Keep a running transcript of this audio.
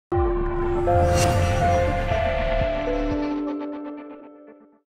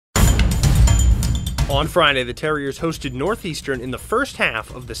On Friday, the Terriers hosted Northeastern in the first half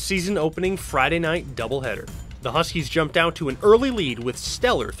of the season-opening Friday night doubleheader. The Huskies jumped out to an early lead with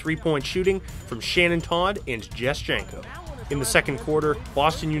stellar three-point shooting from Shannon Todd and Jess Janko. In the second quarter,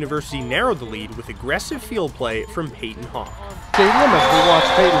 Boston University narrowed the lead with aggressive field play from Peyton Hawk. Stadium as we watch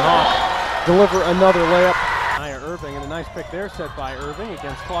Peyton Hawk deliver another layup. Irving, and a nice pick there set by Irving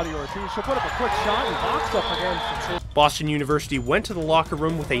against Claudia Ortiz. She'll put up a quick shot and box up again. Boston University went to the locker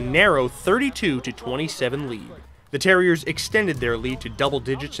room with a narrow 32-27 lead. The Terriers extended their lead to double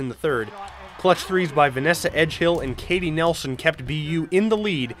digits in the third. Clutch threes by Vanessa Edgehill and Katie Nelson kept BU in the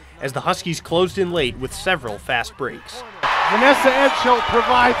lead as the Huskies closed in late with several fast breaks. Vanessa Edgehill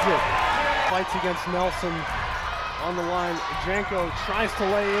provides it. Fights against Nelson on the line. Janko tries to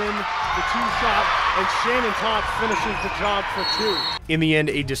lay in the two-shot, and Shannon Todd finishes the job for two. In the end,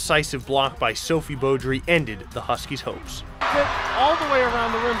 a decisive block by Sophie Beaudry ended the Huskies' hopes. All the way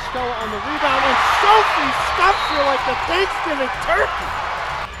around the rim, Stella on the rebound, and Sophie stuffs her like the Thanksgiving turkey.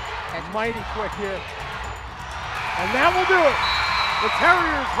 And mighty quick here. And that will do it. The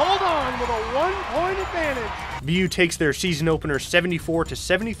Terriers hold on with a one-point advantage. BU takes their season opener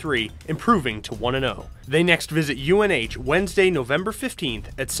 74-73, improving to 1-0. They next visit UNH Wednesday, November 15th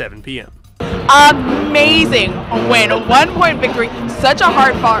at 7 p.m. Amazing win, 1-point victory, such a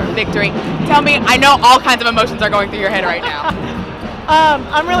hard-fought victory. Tell me, I know all kinds of emotions are going through your head right now.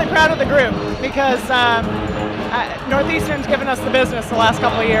 I'm really proud of the group because Northeastern's given us the business the last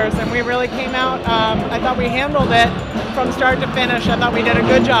couple of years, and we really came out. I thought we handled it from start to finish. I thought we did a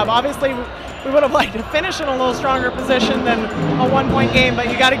good job. Obviously, we would have liked to finish in a little stronger position than a one-point game, but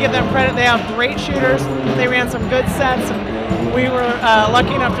you got to give them credit. They have great shooters. They ran some good sets, and we were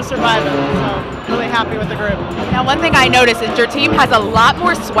lucky enough to survive it. So really happy with the group. Now, one thing I noticed is your team has a lot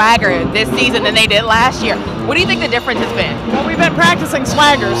more swagger this season than they did last year. What do you think the difference has been? Well, we've been practicing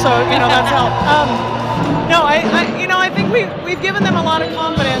swagger, so that's helped. No, I think we've given them a lot of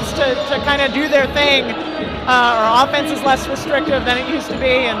confidence to kind of do their thing. Our offense is less restrictive than it used to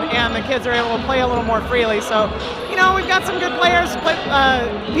be, and the kids are able to play a little more freely. So, we've got some good players.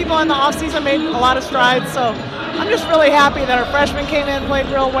 People in the offseason made a lot of strides. So I'm just really happy that our freshmen came in and played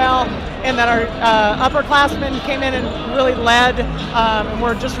real well, and that our upperclassmen came in and really led, and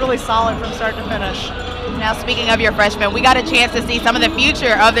we're just really solid from start to finish. Now, speaking of your freshmen, we got a chance to see some of the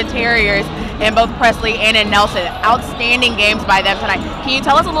future of the Terriers in both Presley and in Nelson. Outstanding games by them tonight. Can you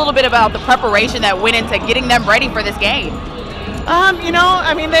tell us a little bit about the preparation that went into getting them ready for this game?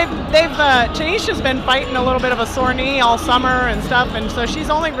 Tanisha's been fighting a little bit of a sore knee all summer and stuff, and so she's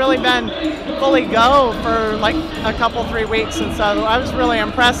only really been fully go for like a couple, 3 weeks, and so I was really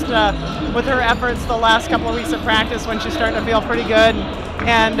impressed with her efforts the last couple of weeks of practice when she's starting to feel pretty good.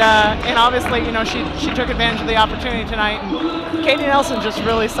 And obviously, she took advantage of the opportunity tonight. And Katie Nelson's just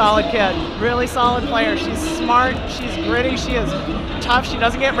really solid kid, really solid player. She's smart, she's gritty, she is tough. She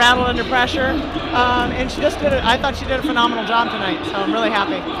doesn't get rattled under pressure, and she just did it. I thought she did a phenomenal job tonight, so I'm really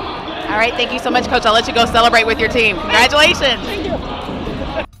happy. All right, thank you so much, Coach. I'll let you go celebrate with your team. Congratulations. Thank you.